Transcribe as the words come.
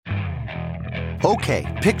Okay,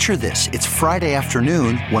 picture this. It's Friday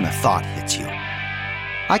afternoon when a thought hits you.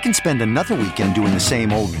 I can spend another weekend doing the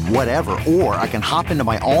same old whatever, or I can hop into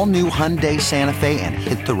my all-new Hyundai Santa Fe and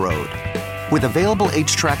hit the road. With available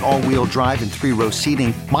H-Track all-wheel drive and 3-row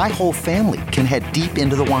seating, my whole family can head deep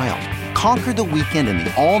into the wild. Conquer the weekend in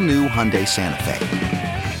the all-new Hyundai Santa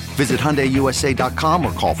Fe. Visit HyundaiUSA.com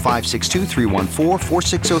or call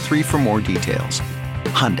 562-314-4603 for more details.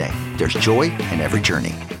 Hyundai, there's joy in every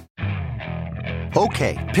journey.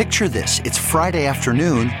 Okay, picture this. It's Friday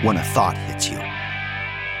afternoon when a thought hits you.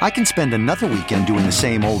 I can spend another weekend doing the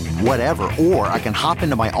same old whatever, or I can hop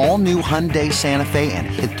into my all-new Hyundai Santa Fe and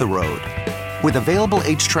hit the road. With available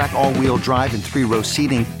H-Track all-wheel drive and 3-row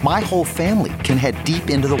seating, my whole family can head deep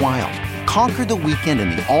into the wild. Conquer the weekend in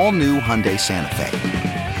the all-new Hyundai Santa Fe.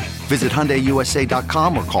 Visit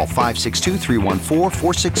HyundaiUSA.com or call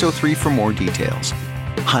 562-314-4603 for more details.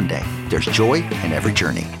 Hyundai, there's joy in every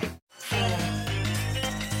journey.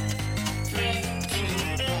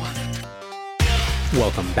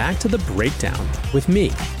 Welcome back to The Breakdown with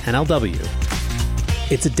me, NLW.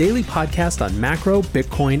 It's a daily podcast on macro,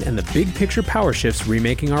 Bitcoin, and the big picture power shifts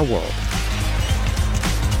remaking our world.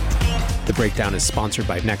 The Breakdown is sponsored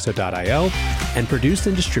by Nexo.io and produced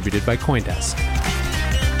and distributed by CoinDesk.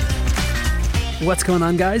 What's going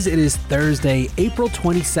on, guys? It is Thursday, April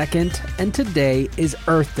 22nd, and today is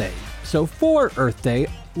Earth Day. So for Earth Day,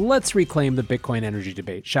 let's reclaim the Bitcoin energy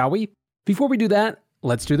debate, shall we? Before we do that,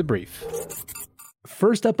 let's do the brief.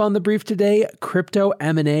 First up on the brief today, crypto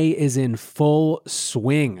M&A is in full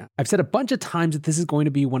swing. I've said a bunch of times that this is going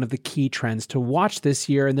to be one of the key trends to watch this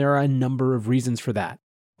year, and there are a number of reasons for that.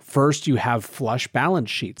 First, you have flush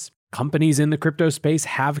balance sheets. Companies in the crypto space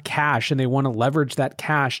have cash, and they want to leverage that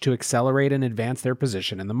cash to accelerate and advance their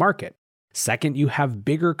position in the market. Second, you have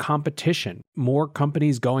bigger competition, more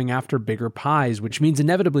companies going after bigger pies, which means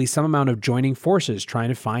inevitably some amount of joining forces trying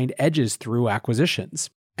to find edges through acquisitions.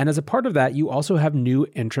 And as a part of that, you also have new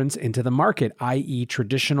entrants into the market, i.e.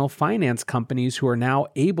 traditional finance companies who are now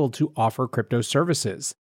able to offer crypto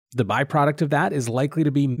services. The byproduct of that is likely to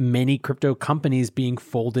be many crypto companies being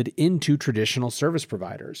folded into traditional service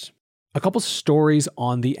providers. A couple stories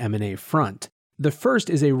on the M&A front. The first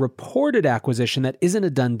is a reported acquisition that isn't a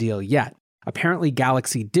done deal yet. Apparently,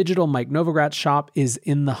 Galaxy Digital, Mike Novogratz shop, is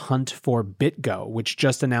in the hunt for BitGo, which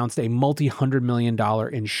just announced a multi-$100 million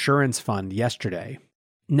insurance fund yesterday.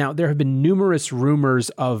 Now, there have been numerous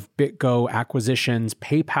rumors of BitGo acquisitions.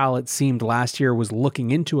 PayPal, it seemed last year, was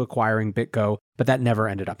looking into acquiring BitGo, but that never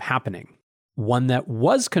ended up happening. One that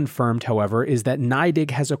was confirmed, however, is that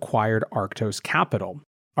NYDIG has acquired Arctos Capital.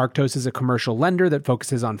 Arctos is a commercial lender that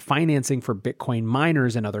focuses on financing for Bitcoin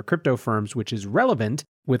miners and other crypto firms, which is relevant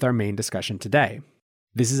with our main discussion today.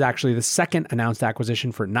 This is actually the second announced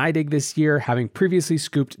acquisition for NYDIG this year, having previously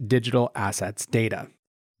scooped digital assets data.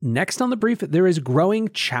 Next on the brief, there is growing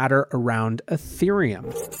chatter around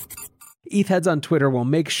Ethereum. ETH heads on Twitter will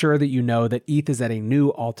make sure that you know that ETH is at a new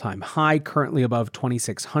all-time high, currently above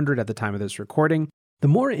 2,600 at the time of this recording. The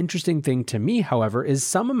more interesting thing to me, however, is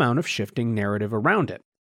some amount of shifting narrative around it.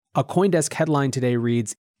 A CoinDesk headline today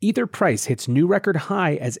reads, Ether price hits new record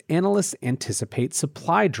high as analysts anticipate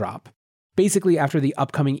supply drop. Basically, after the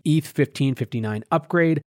upcoming ETH 1559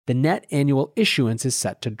 upgrade, the net annual issuance is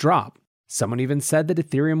set to drop. Someone even said that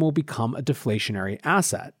Ethereum will become a deflationary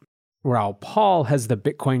asset. Raoul Pal has the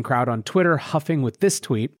Bitcoin crowd on Twitter huffing with this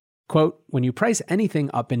tweet, quote, when you price anything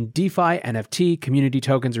up in DeFi, NFT, community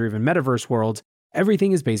tokens, or even metaverse worlds,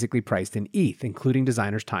 everything is basically priced in ETH, including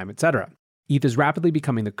designers' time, etc. ETH is rapidly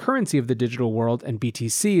becoming the currency of the digital world, and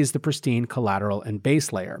BTC is the pristine collateral and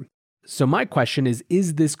base layer. So my question is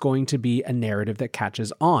this going to be a narrative that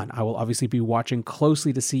catches on? I will obviously be watching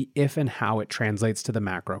closely to see if and how it translates to the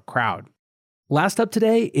macro crowd. Last up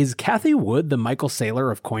today, is Cathie Wood the Michael Saylor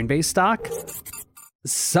of Coinbase stock?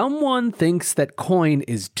 Someone thinks that coin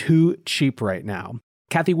is too cheap right now.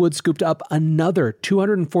 Cathie Wood scooped up another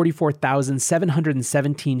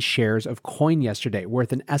 244,717 shares of coin yesterday,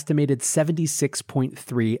 worth an estimated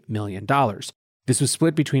 $76.3 million. This was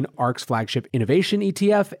split between ARK's flagship Innovation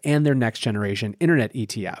ETF and their next generation Internet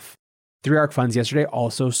ETF. 3Ark Funds yesterday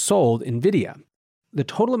also sold NVIDIA. The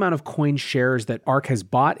total amount of coin shares that ARK has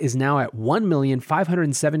bought is now at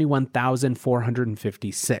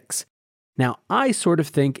 1,571,456. Now, I sort of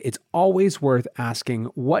think it's always worth asking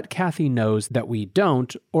what Cathie knows that we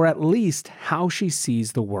don't, or at least how she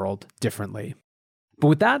sees the world differently. But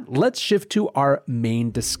with that, let's shift to our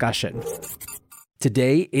main discussion.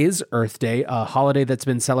 Today is Earth Day, a holiday that's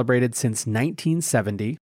been celebrated since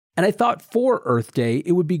 1970. And I thought for Earth Day,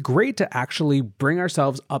 it would be great to actually bring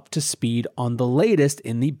ourselves up to speed on the latest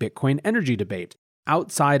in the Bitcoin energy debate.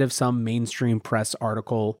 outside of some mainstream press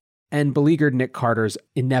article and beleaguered Nick Carter's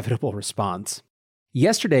inevitable response.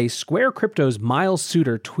 Yesterday, Square Crypto's Miles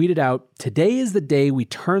Suter tweeted out, "Today is the day we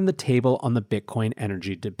turn the table on the Bitcoin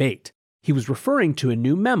energy debate." He was referring to a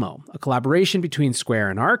new memo, a collaboration between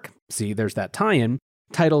Square and ARK, see, there's that tie-in,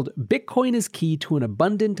 titled "Bitcoin is Key to an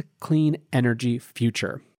Abundant, Clean Energy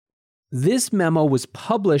Future." This memo was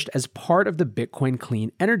published as part of the Bitcoin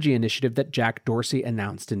Clean Energy Initiative that Jack Dorsey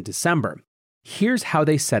announced in December. Here's how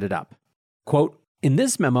they set it up. Quote, "In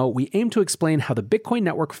this memo, we aim to explain how the Bitcoin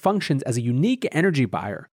network functions as a unique energy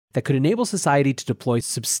buyer that could enable society to deploy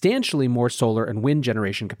substantially more solar and wind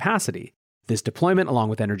generation capacity. This deployment, along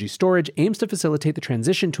with energy storage, aims to facilitate the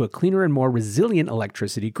transition to a cleaner and more resilient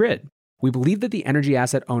electricity grid. We believe that the energy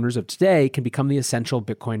asset owners of today can become the essential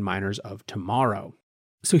Bitcoin miners of tomorrow."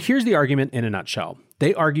 So here's the argument in a nutshell.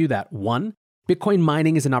 They argue that 1, Bitcoin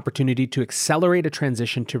mining is an opportunity to accelerate a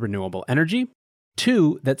transition to renewable energy.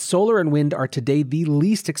 2, that solar and wind are today the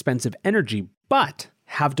least expensive energy, but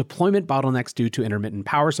have deployment bottlenecks due to intermittent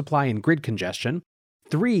power supply and grid congestion.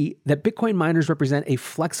 3, that Bitcoin miners represent a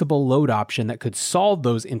flexible load option that could solve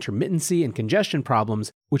those intermittency and congestion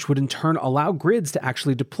problems, which would in turn allow grids to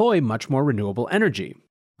actually deploy much more renewable energy.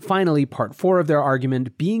 Finally, part 4 of their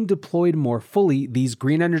argument, being deployed more fully, these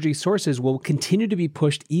green energy sources will continue to be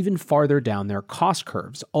pushed even farther down their cost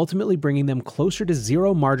curves, ultimately bringing them closer to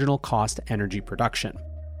zero marginal cost energy production.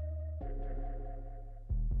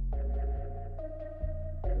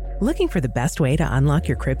 Looking for the best way to unlock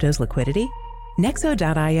your crypto's liquidity?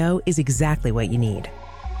 Nexo.io is exactly what you need.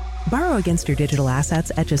 Borrow against your digital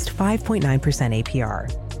assets at just 5.9% APR.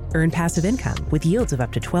 Earn passive income with yields of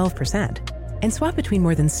up to 12%. And swap between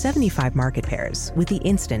more than 75 market pairs with the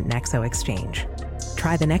instant Nexo exchange.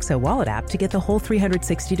 Try the Nexo wallet app to get the whole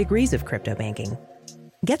 360 degrees of crypto banking.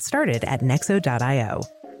 Get started at Nexo.io.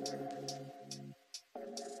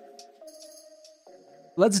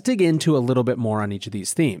 Let's dig into a little bit more on each of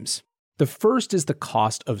these themes. The first is the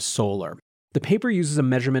cost of solar. The paper uses a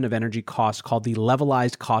measurement of energy cost called the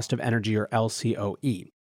levelized cost of energy, or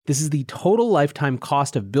LCOE. This is the total lifetime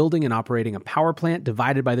cost of building and operating a power plant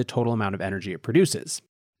divided by the total amount of energy it produces.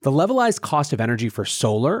 The levelized cost of energy for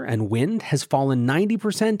solar and wind has fallen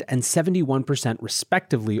 90% and 71%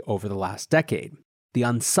 respectively over the last decade. The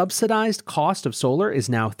unsubsidized cost of solar is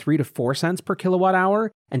now 3 to 4 cents per kilowatt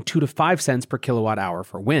hour and 2 to 5 cents per kilowatt hour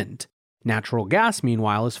for wind. Natural gas,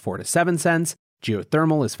 meanwhile, is 4 to 7 cents,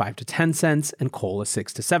 geothermal is 5 to 10 cents, and coal is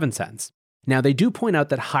 6 to 7 cents. Now, they do point out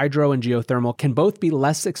that hydro and geothermal can both be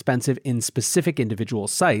less expensive in specific individual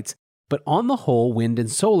sites, but on the whole, wind and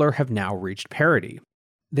solar have now reached parity.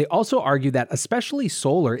 They also argue that especially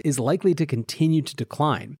solar is likely to continue to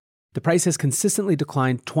decline. The price has consistently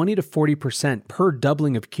declined 20 to 40% per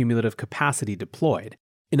doubling of cumulative capacity deployed.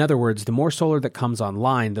 In other words, the more solar that comes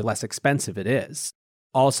online, the less expensive it is.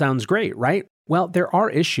 All sounds great, right? Well, there are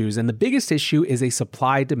issues, and the biggest issue is a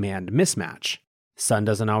supply-demand mismatch. Sun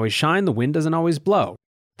doesn't always shine, the wind doesn't always blow.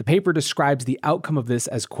 The paper describes the outcome of this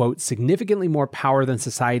as, quote, significantly more power than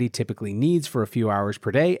society typically needs for a few hours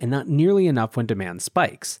per day and not nearly enough when demand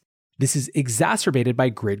spikes. This is exacerbated by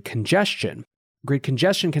grid congestion. Grid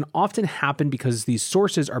congestion can often happen because these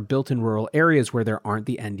sources are built in rural areas where there aren't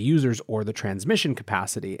the end users or the transmission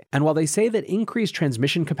capacity. And while they say that increased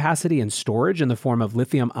transmission capacity and storage in the form of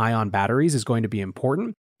lithium-ion batteries is going to be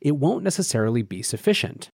important, it won't necessarily be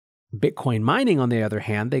sufficient. Bitcoin mining, on the other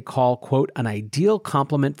hand, they call, quote, an ideal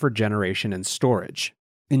complement for generation and storage.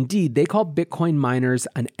 Indeed, they call Bitcoin miners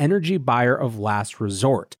an energy buyer of last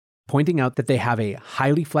resort, pointing out that they have a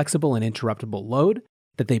highly flexible and interruptible load,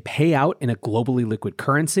 that they pay out in a globally liquid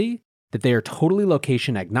currency, that they are totally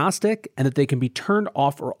location agnostic, and that they can be turned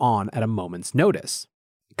off or on at a moment's notice.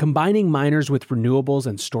 Combining miners with renewables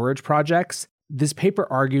and storage projects, this paper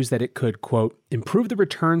argues that it could, quote, improve the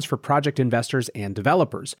returns for project investors and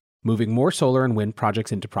developers, moving more solar and wind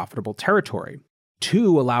projects into profitable territory.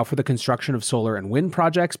 2, allow for the construction of solar and wind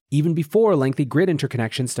projects even before lengthy grid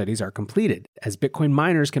interconnection studies are completed, as Bitcoin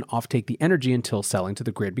miners can offtake the energy until selling to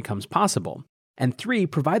the grid becomes possible. And 3,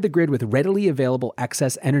 provide the grid with readily available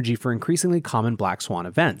excess energy for increasingly common black swan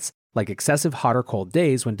events, like excessive hot or cold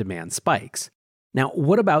days when demand spikes. Now,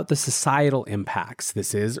 what about the societal impacts?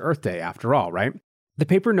 This is Earth Day after all, right? The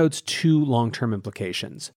paper notes 2 long-term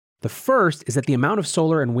implications. The first is that the amount of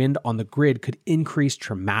solar and wind on the grid could increase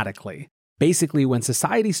dramatically. Basically, when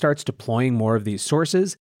society starts deploying more of these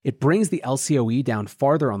sources, it brings the LCOE down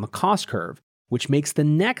farther on the cost curve, which makes the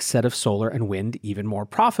next set of solar and wind even more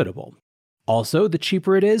profitable. Also, the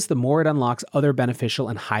cheaper it is, the more it unlocks other beneficial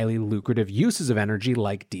and highly lucrative uses of energy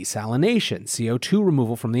like desalination, CO2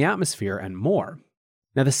 removal from the atmosphere, and more.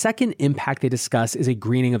 Now, the second impact they discuss is a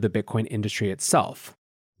greening of the Bitcoin industry itself.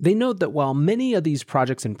 They note that while many of these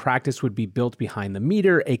projects in practice would be built behind the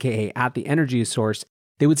meter, aka at the energy source,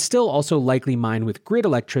 they would still also likely mine with grid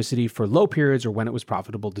electricity for low periods or when it was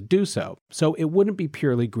profitable to do so, so it wouldn't be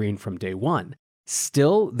purely green from day one.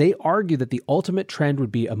 Still, they argue that the ultimate trend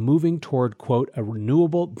would be a moving toward, quote, a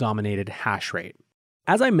renewable-dominated hash rate.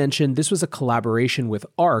 As I mentioned, this was a collaboration with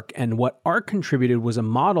ARK, and what ARK contributed was a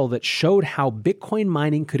model that showed how Bitcoin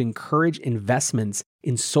mining could encourage investments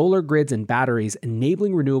in solar grids and batteries,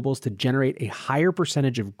 enabling renewables to generate a higher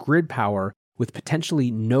percentage of grid power with potentially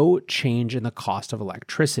no change in the cost of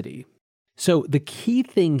electricity. So the key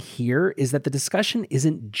thing here is that the discussion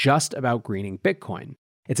isn't just about greening Bitcoin.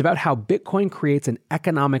 It's about how Bitcoin creates an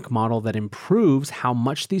economic model that improves how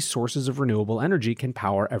much these sources of renewable energy can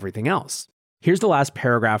power everything else. Here's the last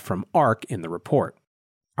paragraph from ARK in the report.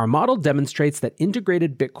 Our model demonstrates that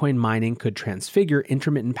integrated Bitcoin mining could transfigure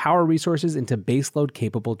intermittent power resources into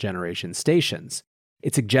baseload-capable generation stations.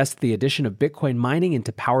 It suggests the addition of Bitcoin mining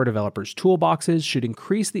into power developers' toolboxes should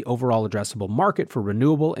increase the overall addressable market for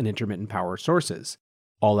renewable and intermittent power sources.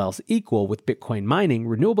 All else equal, with Bitcoin mining,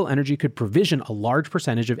 renewable energy could provision a large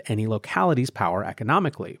percentage of any locality's power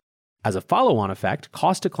economically. As a follow-on effect,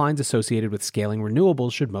 cost declines associated with scaling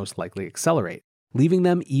renewables should most likely accelerate, leaving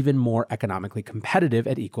them even more economically competitive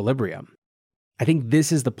at equilibrium. I think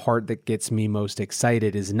this is the part that gets me most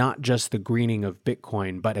excited, is not just the greening of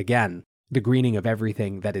Bitcoin, but again, the greening of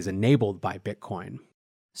everything that is enabled by Bitcoin.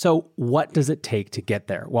 So what does it take to get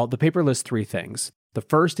there? Well, the paper lists 3 things. The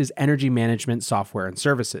first is energy management software and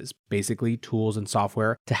services, basically tools and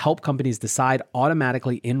software to help companies decide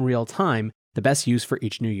automatically in real time the best use for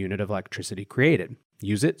each new unit of electricity created.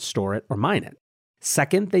 Use it, store it, or mine it.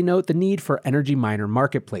 Second, they note the need for energy miner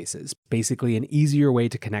marketplaces, basically an easier way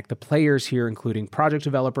to connect the players here, including project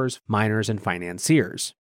developers, miners, and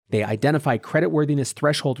financiers. They identify creditworthiness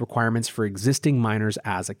threshold requirements for existing miners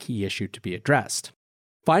as a key issue to be addressed.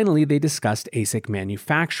 Finally, they discussed ASIC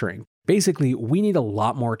manufacturing. Basically, we need a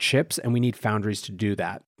lot more chips and we need foundries to do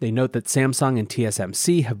that. They note that Samsung and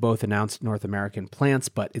TSMC have both announced North American plants,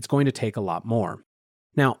 but it's going to take a lot more.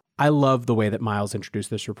 Now, I love the way that Miles introduced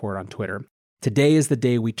this report on Twitter. Today is the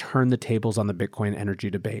day we turn the tables on the Bitcoin energy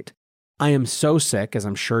debate. I am so sick, as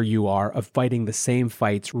I'm sure you are, of fighting the same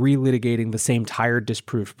fights, relitigating the same tired,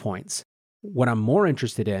 disproved points. What I'm more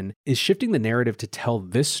interested in is shifting the narrative to tell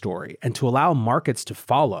this story and to allow markets to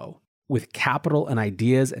follow, with capital and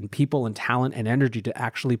ideas and people and talent and energy to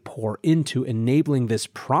actually pour into enabling this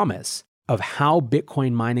promise of how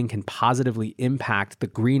Bitcoin mining can positively impact the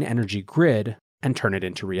green energy grid and turn it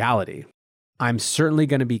into reality. I'm certainly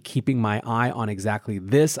going to be keeping my eye on exactly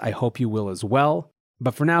this. I hope you will as well.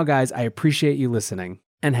 But for now, guys, I appreciate you listening,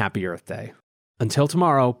 and happy Earth Day. Until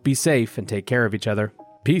tomorrow, be safe and take care of each other.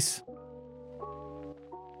 Peace.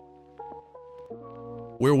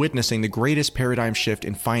 We're witnessing the greatest paradigm shift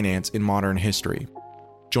in finance in modern history.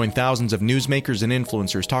 Join thousands of newsmakers and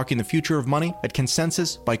influencers talking the future of money at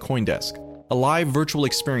Consensus by CoinDesk, a live virtual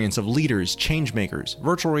experience of leaders, changemakers,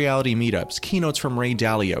 virtual reality meetups, keynotes from Ray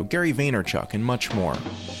Dalio, Gary Vaynerchuk, and much more.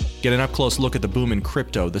 Get an up-close look at the boom in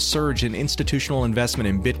crypto, the surge in institutional investment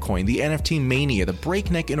in Bitcoin, the NFT mania, the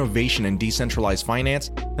breakneck innovation in decentralized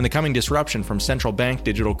finance, and the coming disruption from central bank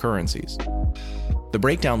digital currencies. The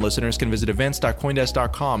Breakdown listeners can visit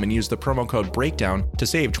events.coindesk.com and use the promo code BREAKDOWN to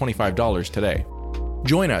save $25 today.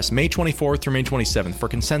 Join us May 24th through May 27th for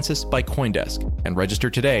Consensus by CoinDesk, and register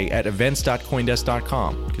today at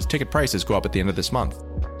events.coindesk.com because ticket prices go up at the end of this month.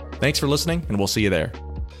 Thanks for listening, and we'll see you there.